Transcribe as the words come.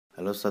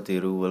Hello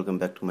साथीहरु, welcome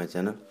back to my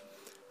channel.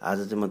 आज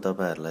चाहिँ म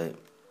तपाईहरुलाई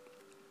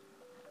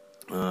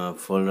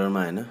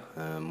फोल्डरमा हैन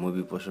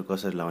मुभी पोस्टर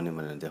कसरी लाउने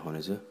भनेर देखाउने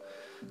छु।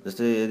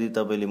 जस्तै यदि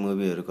तपाईले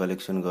मुभीहरु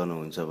कलेक्सन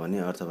गर्नुहुन्छ भने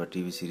अथवा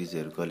टिभी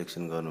सिरिजहरु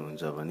कलेक्सन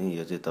गर्नुहुन्छ भने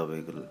यो चाहिँ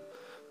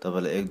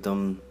तपाईलाई एकदम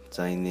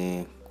चाहिने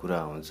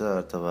कुरा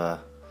हुन्छ अथवा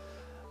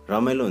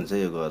रमाइलो हुन्छ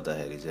यो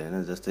गर्दाखेरि चाहिँ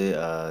हैन। जस्तै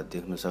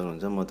देख्न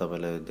सक्नुहुन्छ, म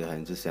तपाईलाई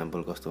देखाइन्छु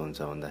स्याम्पल कस्तो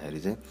हुन्छ भन्दाखेरि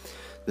चाहिँ।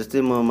 जस्तै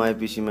म माई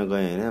पीसीमा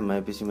गएँ हैन,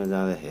 माई पीसीमा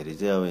जाँदाखेरि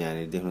चाहिँ अब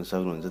यहाँ देख्न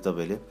सक्नुहुन्छ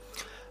तपाईले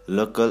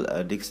लोकल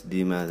डिस्क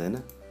डी मा हैन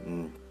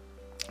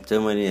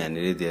चाहिँ मैले यहाँ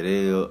धेरै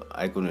यो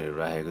आइकनहरु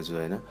राखेको छु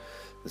हैन।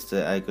 जस्तै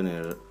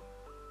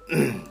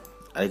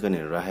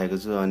आइकनहरु राखेको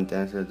छु। अनि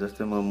त्यहाँबाट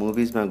जस्तै म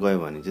मुभिजमा गएँ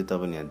भने चाहिँ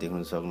तपाईले यहाँ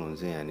देख्न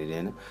सक्नुहुन्छ यहाँ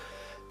हैन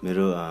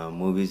मेरो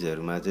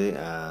मुभिजहरुमा चाहिँ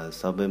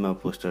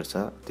सबैमा पोस्टर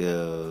छ, त्यो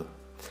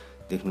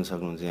देख्न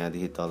सक्नुहुन्छ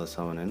यहाँदेखि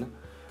तलसम्म हैन।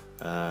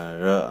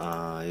 र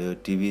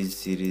यो टिभी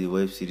सिरिज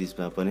वेब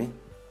सिरिजमा पनि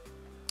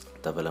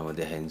तपाईलाई म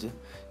देखाइन्छु।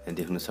 यहाँ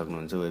देख्न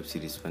सक्नुहुन्छ वेब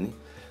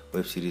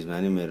सिरिजमा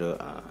नि मेरो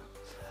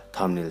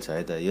थम्बनेल छ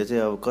है त। यो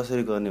चाहिँ अब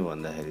कसरी गर्ने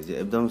भन्दाखेरि चाहिँ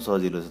एकदम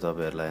सजिलो छ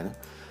तपाईहरुलाई हैन।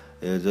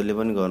 यो जसले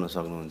पनि गर्न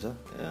सक्नुहुन्छ।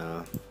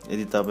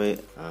 यदि तपाई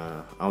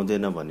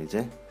आउँदैन भने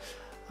चाहिँ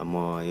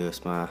म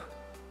यसमा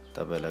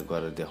तपाईलाई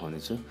गरेर देखाउने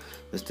छु।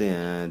 जस्तै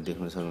यहाँ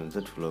देख्न सक्नुहुन्छ,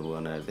 ठुलो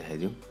बनाएर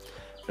देखाइदिउँ।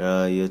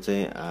 र यो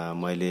चाहिँ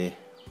मैले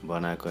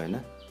बनाएको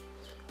हैन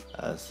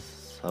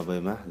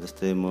सबैमा।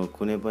 जस्तै म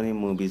कुनै पनि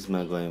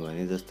मुभिजमा गएँ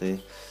भने जस्तै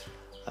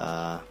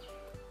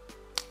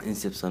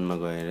इन्सेप्सनमा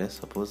गएर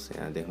सपोज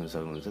यहाँ देख्न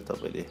सक्नुहुन्छ,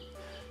 तपाईले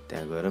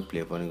त्यहाँ गएर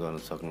प्ले पनि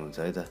गर्न सक्नुहुन्छ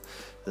है त।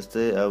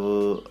 जस्तै अब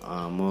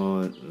म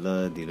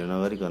ढिलो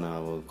नगरिकन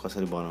अब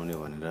कसरी बनाउने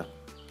भनेर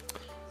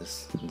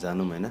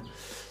जानौँ हैन।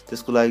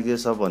 त्यसको लागि चाहिँ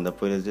सबभन्दा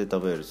पहिले चाहिँ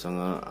तपाईहरुसँग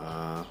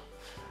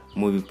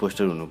मुभी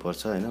पोस्टर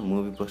हुनुपर्छ हैन।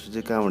 मुभी पोस्टर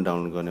चाहिँ कहाँबाट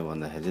डाउनलोड गर्ने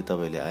भन्दाखेरि चाहिँ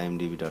तपाईले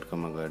imdb.com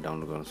मा गएर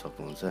डाउनलोड गर्न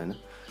सक्नुहुन्छ हैन।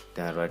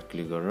 त्यहाँ राइट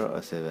क्लिक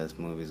गरेर सेभ एज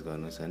मुभिज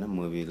गर्नुस् हैन।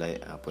 मुभीलाई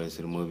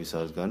पहिला मुभी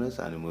सर्च गर्नुस्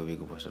अनि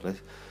मुभीको पोस्टरलाई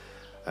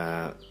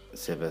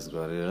सेभ एज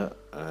गरेर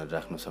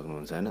राख्न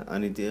सक्नुहुन्छ हैन।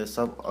 अनि त्यो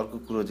सब अर्को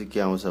कुरो चाहिँ के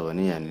आउँछ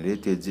भने यहाँनिर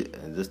त्यो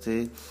जस्तै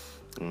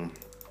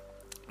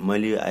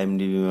मैले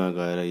imdb मा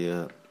गएर यो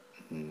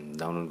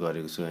डाउनलोड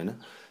गरेको छु हैन।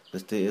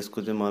 जस्तै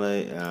यसको चाहिँ मलाई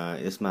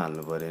यसमा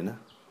हाल्नु पर्यो हैन,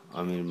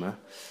 अमिरमा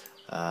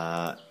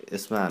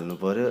यसमा हाल्नु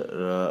पर्यो।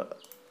 र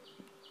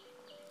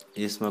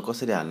यसमा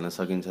कसरी हाल्न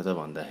सकिन्छ त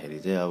भन्दाखेरि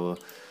चाहिँ अब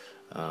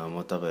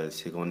म तपाईहरुलाई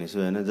सिकाउने छु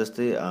हैन।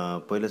 जस्तै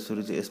पहिला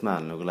सुरु चाहिँ यसमा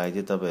हाल्नुको लागि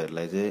चाहिँ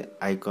तपाईहरुलाई चाहिँ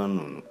आइकन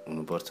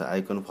हुनुपर्छ,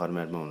 आइकन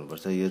फर्मेटमा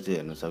हुनुपर्छ। यो चाहिँ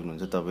हेर्न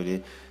सक्नुहुन्छ तपाईले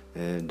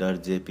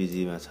 .jpg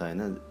मा छ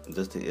हैन।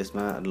 जस्तै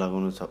यसमा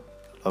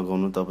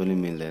लगाउनु तपाईले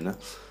मिल्दैन।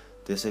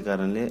 त्यसै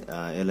कारणले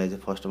यसलाई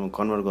चाहिँ फर्स्टमा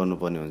कन्भर्ट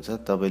गर्नुपर्ने हुन्छ।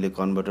 तपाईले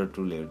कन्भर्टर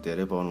टुलहरु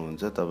धेरै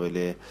पाउनुहुन्छ,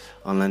 तपाईले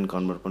अनलाइन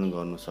कन्भर्ट पनि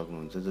गर्न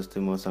सक्नुहुन्छ। जस्तै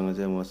मसँग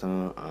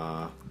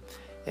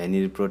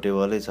यहाँनिर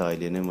पोर्टेबलै छ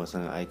अहिले नै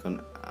मसँग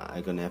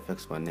आइकन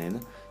fx भन्ने हैन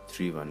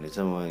 3 भन्ने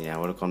छ। म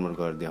यहाँबाट कन्भर्ट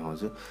गरेर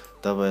देखाउँछु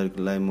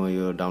तपाईहरुलाई। म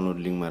यो डाउनलोड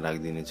लिंकमा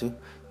राखिदिने छु,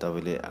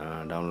 तपाईले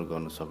डाउनलोड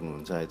गर्न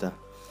सक्नुहुन्छ है त।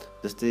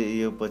 जस्तै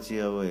यो पछि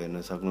अब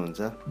हेर्न सक्नुहुन्छ,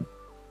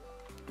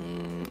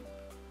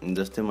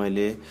 जस्तै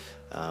मैले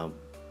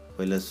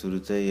पहिला सुरु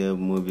चाहिँ यो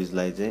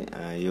मुभिजलाई चाहिँ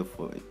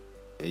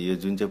यो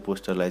जुन चाहिँ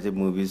पोस्टरलाई चाहिँ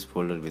मुभिज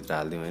फोल्डर भित्र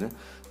हाल्दियौ हैन।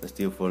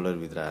 जस्तै यो फोल्डर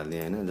भित्र हाल्दिए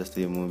हैन।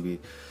 जस्तै यो मुभी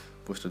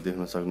पोस्टर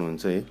देख्न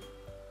सक्नुहुन्छ है,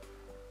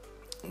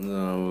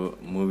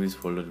 अब मुभिज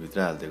फोल्डर भित्र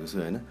हाल्दिएको छु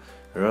हैन।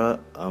 र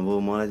अब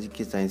मलाई चाहिँ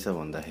के चाहिन्छ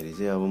भन्दाखेरि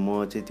चाहिँ अब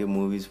म चाहिँ त्यो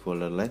मुभिज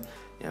फोल्डरलाई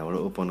यहाँबाट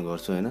ओपन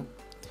गर्छु हैन।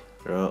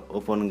 र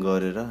ओपन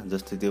गरेर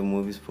जस्तै त्यो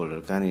मुभिज फोल्डर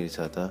कहाँनिर छ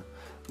त,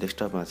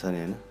 डेस्कटपमा छ नि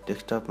हैन।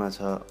 डेस्कटपमा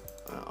छ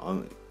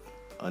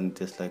अनि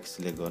त्यसलाई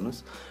सिलेक्ट गर्नुस्।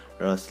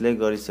 र सिलेक्ट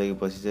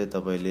गरिसकेपछि चाहिँ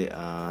तपाईले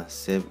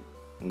सेभ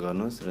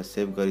गर्नुस्। र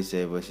सेभ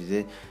गरिसकेपछि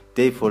चाहिँ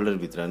त्यही फोल्डर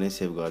भित्र नै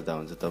सेभ गर्दा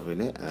हुन्छ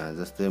तपाईले।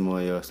 जस्तै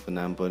म यसको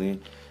नाम पनि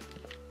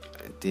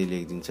त्यही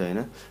लेखिदिन्छु हैन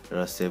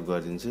र सेभ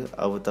गरिदिन्छु।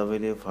 अब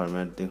तपाईले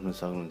फर्मेट देख्न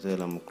सक्नुहुन्छ,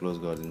 यसलाई म क्लोज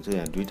गरिदिन्छु।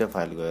 यहाँ दुईटा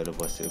फाइल गएर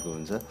बसेको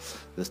हुन्छ।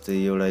 जस्तै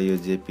एउटा यो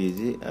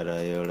जेपीजी र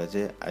एउटा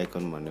चाहिँ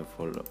आइकन भन्ने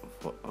फोल्डर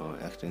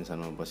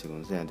एक्सटेन्सनमा बसेको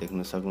हुन्छ। यहाँ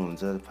देख्न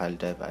सक्नुहुन्छ फाइल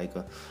टाइप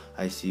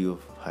ICO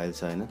फाइल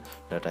छ हैन,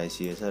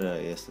 .ico छ। र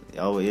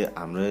अब यो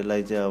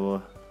हाम्रोलाई चाहिँ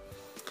अब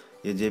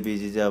यो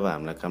जेपीजी चाहिँ अब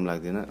हामीलाई काम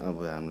लाग्दैन।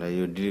 अब हामीलाई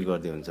यो डिलिट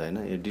गर्दै हुन्छ हैन।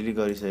 यो डिलिट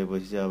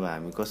गरिसकेपछि चाहिँ अब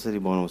हामी कसरी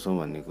बनाउँछौं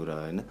भन्ने कुरा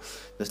हैन।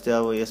 जस्तै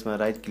अब यसमा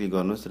राइट क्लिक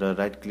गर्नुस्। र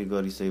राइट क्लिक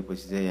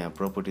गरिसकेपछि चाहिँ यहाँ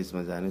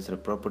प्रपर्टिजमा जानुस्। र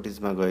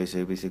प्रपर्टिजमा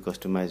गइसकेपछि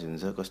कस्टमाइज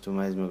हुन्छ।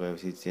 कस्टमाइजमा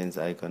गएपछि चेन्ज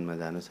आइकनमा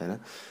जानुस् हैन।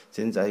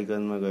 चेन्ज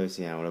आइकनमा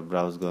गएपछि यहाँबाट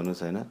ब्राउज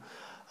गर्नुस् हैन।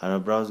 र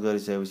ब्राउज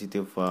गरिसकेपछि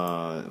त्यो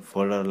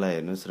फोल्डरलाई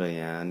हेर्नुस् र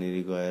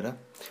यहाँनिर गएर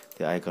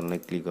त्यो आइकनलाई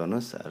क्लिक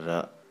गर्नुस्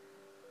र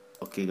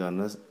ओके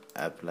गर्नुस्,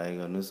 एप्लाई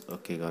गर्नुस्,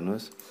 ओके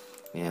गर्नुस्।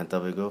 यहाँ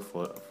तपाईको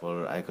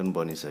फोल्डर आइकन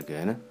बनिसक्यो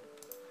हैन।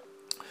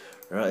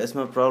 र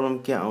यसमा प्रब्लम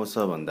के आउँछ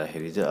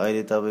भन्दाखेरि चाहिँ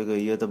अहिले तपाईको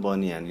यो त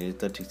बनिहाल्ने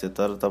त ठीक छ,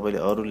 तर तपाईले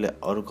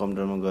अरु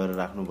कम्प्युटरमा गएर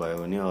राख्नु भयो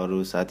भने अरु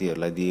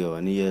साथीहरुलाई दियो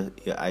भने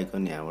यो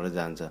आइकन यहाँबाट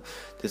जान्छ।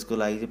 त्यसको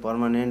लागि चाहिँ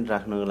पर्मानेन्ट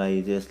राख्नको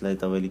लागि चाहिँ यसलाई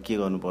तपाईले के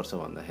गर्नुपर्छ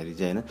भन्दाखेरि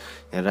चाहिँ हैन,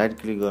 यहाँ राइट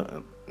क्लिक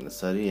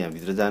सरी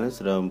यहाँभित्र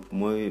जानुहोस् र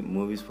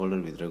मुभिज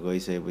फोल्डरभित्र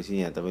गइसकेपछि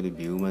यहाँ तपाईँले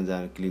भ्यूमा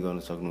क्लिक गर्न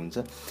सक्नुहुन्छ।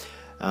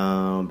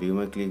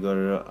 भ्यूमा क्लिक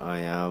गरेर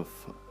यहाँ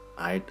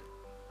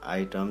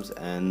आइटम्स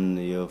एन्ड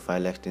यो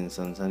फाइल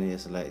एक्सटेन्सन छ नि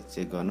यसलाई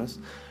चेक गर्नुहोस्।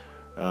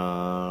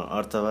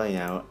 अथवा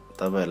यहाँ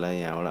तपाईँहरूलाई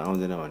यहाँबाट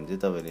आउँदैन भने चाहिँ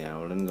तपाईँले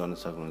यहाँबाट पनि गर्न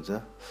सक्नुहुन्छ।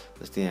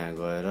 जस्तै यहाँ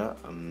गएर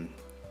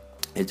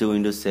यो चाहिँ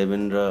विन्डोज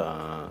 7 र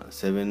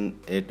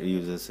 7-8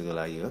 युजर्सको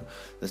लागि हो।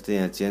 जस्तै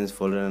यहाँ change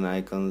folder and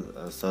icon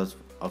search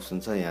option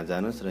छ, यहाँ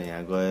जानुहोस् र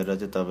यहाँ गएर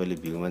चाहिँ तपाईँले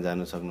भ्यूमा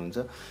जान सक्नुहुन्छ।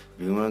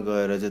 भ्यूमा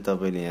गएर चाहिँ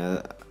तपाईँले यहाँ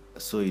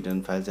so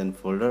hidden files and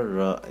folder र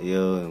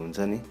यो हुन्छ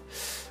नि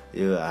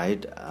यो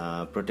hide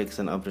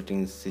protection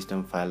operating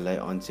system फाइललाई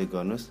uncheck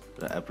गर्नुहोस्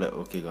र एप्लाई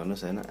ओके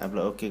गर्नुहोस् हैन।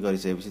 एप्लाई ओके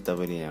गरिसकेपछि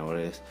तपाईँले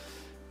यहाँबाट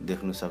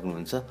देख्न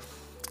सक्नुहुन्छ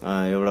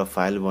एउटा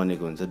फाइल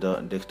बनेको हुन्छ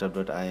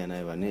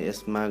desktop.ini भन्ने।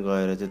 यसमा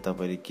गएर चाहिँ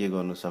तपाईँले के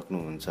गर्नु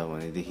सक्नुहुन्छ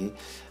भनेदेखि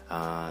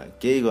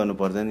केही गर्नु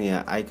पर्दैन।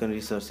 यहाँ आइकन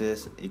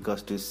रिसोर्सेस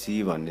इक्वल्स टु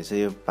सी भन्ने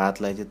चाहिँ यो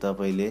पाथलाई चाहिँ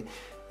तपाईँले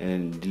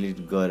डिलिट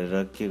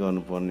गरेर के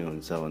गर्नुपर्ने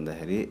हुन्छ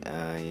भन्दाखेरि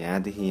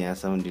यहाँदेखि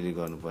यहाँसम्म डिलिट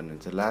गर्नुपर्ने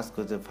हुन्छ।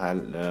 लास्टको चाहिँ फाइल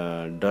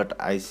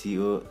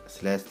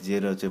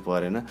 .ico/0 चाहिँ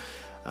परेन।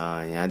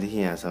 यहाँदेखि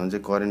यहाँसम्म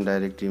चाहिँ करेन्ट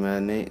डाइरेक्टरीमा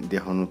नै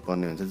देखाउनु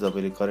पर्ने हुन्छ।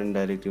 तपाईँले करेन्ट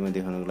डाइरेक्टरीमा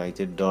देखाउनको लागि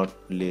चाहिँ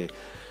डटले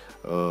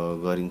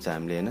गरिन्छ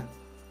हामीले हैन।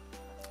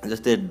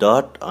 जस्तै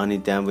डट अनि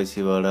त्यहाँ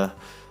पछिबाट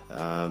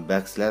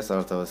ब्याकस्ल्यास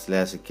अथवा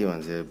स्ल्यास के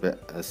भन्छ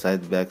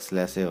सायद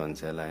ब्याकस्ल्यासै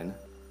भन्छ होला हैन।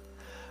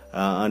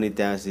 अनि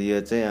त्यहाँ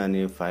यो चाहिँ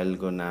अनि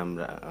फाइलको नाम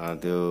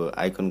त्यो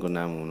आइकनको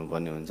नाम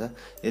हुनुपर्ने हुन्छ।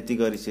 यति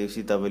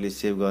गरिसकेपछि तपाईँले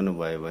सेभ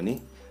गर्नुभयो भने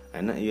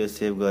हैन, यो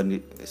सेभ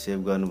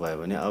गर्नुभयो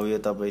भने अब यो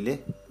तपाईँले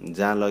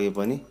जहाँ लगे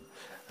पनि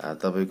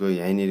तपाईको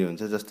यहीँनिर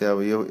हुन्छ। जस्तै अब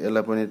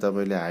यसलाई पनि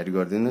तपाईँले हाइड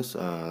गरिदिनुहोस्,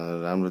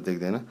 राम्रो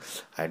देख्दैन।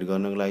 हाइड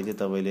गर्नको लागि चाहिँ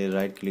तपाईँले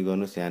राइट क्लिक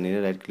गर्नुहोस्,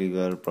 यहाँनिर राइट क्लिक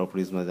गरेर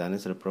प्रपर्टिजमा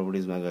जानुहोस् र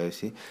प्रपर्टिजमा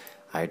गएपछि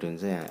हाइड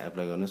हुन्छ, यहाँ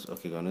एप्लाई गर्नुहोस्,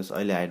 ओके गर्नुहोस्।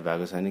 अहिले हाइड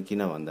भएको छैन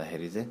किन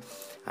भन्दाखेरि चाहिँ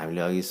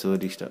हामीले अघि सो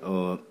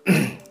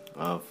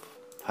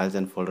फाइल्स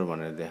एन्ड फोल्डर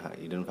भनेर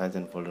हिडन फाइल्स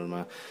एन्ड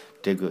फोल्डरमा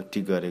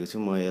टिक गरेको छु।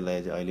 म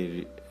यसलाई चाहिँ अहिले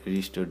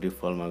रिस्टोर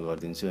डिफल्टमा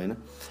गरिदिन्छु हैन।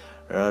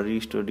 र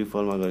रिस्टोर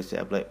डिफल्टमा गरेपछि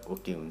एप्लाई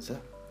ओके हुन्छ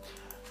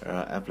र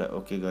एप्लाई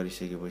ओके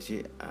गरिसकेपछि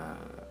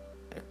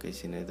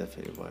एकैछिन है त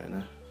फेरि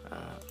भएन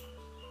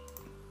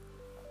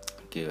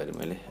के गरेँ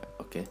मैले।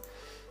 ओके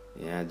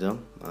यहाँ जाउँ,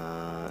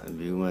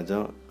 भ्यूमा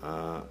जाउँ,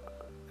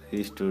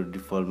 रिस्टोर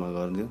डिफल्टमा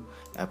गरिदिउँ,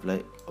 एप्लाई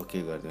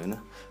ओके गरिदिउँ हैन।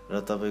 र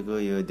तपाईँको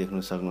यो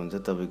देख्न सक्नुहुन्छ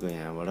तपाईँको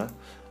यहाँबाट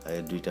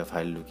दुईटा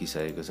फाइल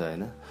लुकिसकेको छ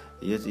हैन।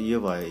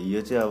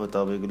 यो चाहिँ अब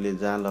तपाईँले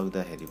जहाँ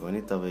लग्दाखेरि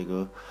पनि तपाईँको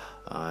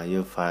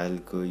यो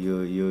फाइलको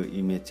यो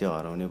इमेज चाहिँ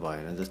हराउने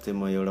भएन। जस्तै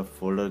म एउटा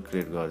फोल्डर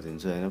क्रिएट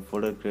गरिदिन्छु हैन।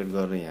 फोल्डर क्रिएट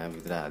गरेर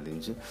यहाँभित्र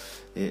हालिदिन्छु।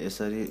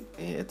 यसरी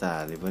यता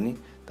हाले पनि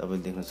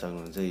तपाईँले देख्न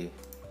सक्नुहुन्छ यो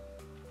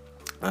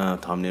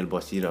थम्बनेल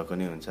बसिरहेको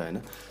नै हुन्छ हैन।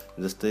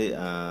 जस्तै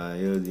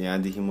यो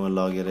यहाँदेखि म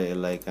लगेर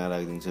यसलाई कहाँ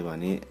राखिदिन्छु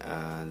भने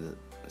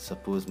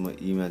सपोज म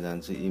ईमा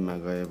जान्छु, ईमा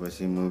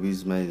गएपछि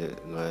मुभिजमै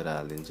गएर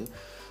हालिदिन्छु।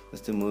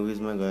 जस्तै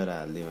मुभिजमा गएर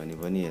हालिदियो भने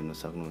पनि हेर्न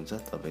सक्नुहुन्छ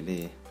तपाईँले,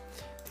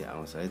 त्यो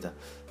आउँछ है त।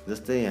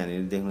 जस्तै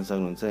यहाँनिर देख्न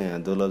सक्नुहुन्छ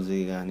यहाँ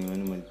दोलब्जी कहानी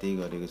पनि मैले त्यही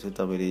गरेको छु।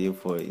 तपाईँले यो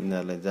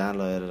यिनीहरूलाई जहाँ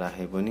लगेर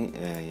राखे पनि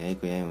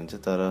यहीँको यहीँ हुन्छ,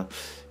 तर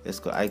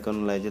यसको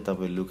आइकनलाई चाहिँ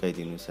तपाईँ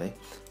लुकाइदिनुहोस् है।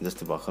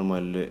 जस्तै भर्खर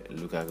मैले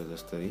लुकाएको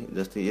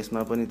जस्तै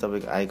यसमा पनि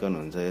तपाईँको आइकन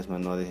हुन्छ, यसमा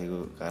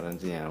नदेखेको कारण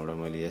चाहिँ यहाँबाट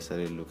मैले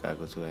यसरी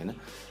लुकाएको छु हैन।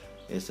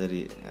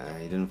 यसरी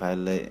हिडन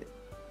फाइललाई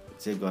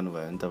चेक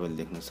गर्नुभयो भने तपाईँले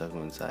देख्न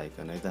सक्नुहुन्छ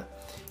आइकन है त।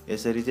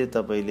 यसरी चाहिँ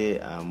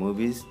तपाईँले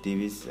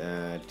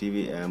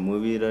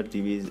मुभी र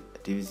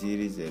टिभी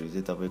सिरिजहरू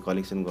चाहिँ तपाईँ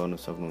कलेक्सन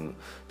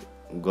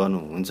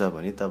गर्नुहुन्छ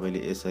भने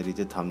तपाईँले यसरी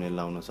चाहिँ थम्बनेल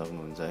लाउन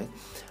सक्नुहुन्छ है।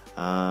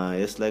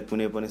 यसलाई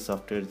कुनै पनि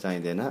सफ्टवेयर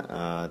चाहिँदैन।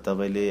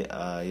 तपाईँले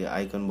यो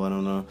आइकन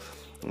बनाउन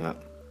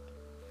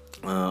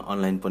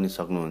अनलाइन पनि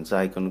सक्नुहुन्छ,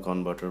 आइकन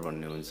कन्भर्टर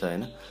भन्ने हुन्छ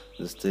हैन।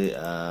 जस्तै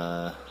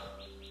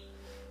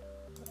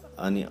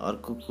अनि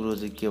अर्को कुरो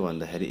चाहिँ के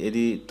भन्दाखेरि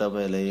यदि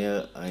तपाईँलाई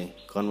यो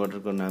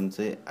कन्भर्टरको नाम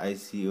चाहिँ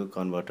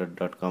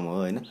icoconverter.com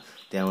हो हैन,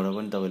 त्यहाँबाट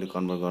पनि तपाईँले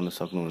कन्भर्ट गर्न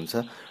सक्नुहुन्छ।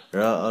 र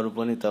अरू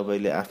पनि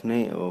तपाईँले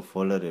आफ्नै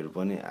फोल्डरहरू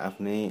पनि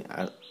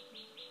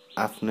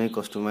आफ्नै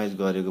कस्टमाइज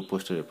गरेको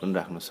पोस्टरहरू पनि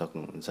राख्न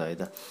सक्नुहुन्छ है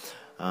त।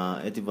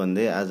 यति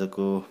भन्दै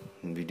आजको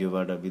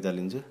भिडियोबाट बिदा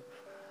लिन्छु।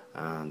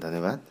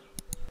 धन्यवाद।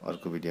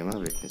 अर्को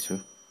भिडियोमा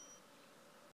भेट्नेछु।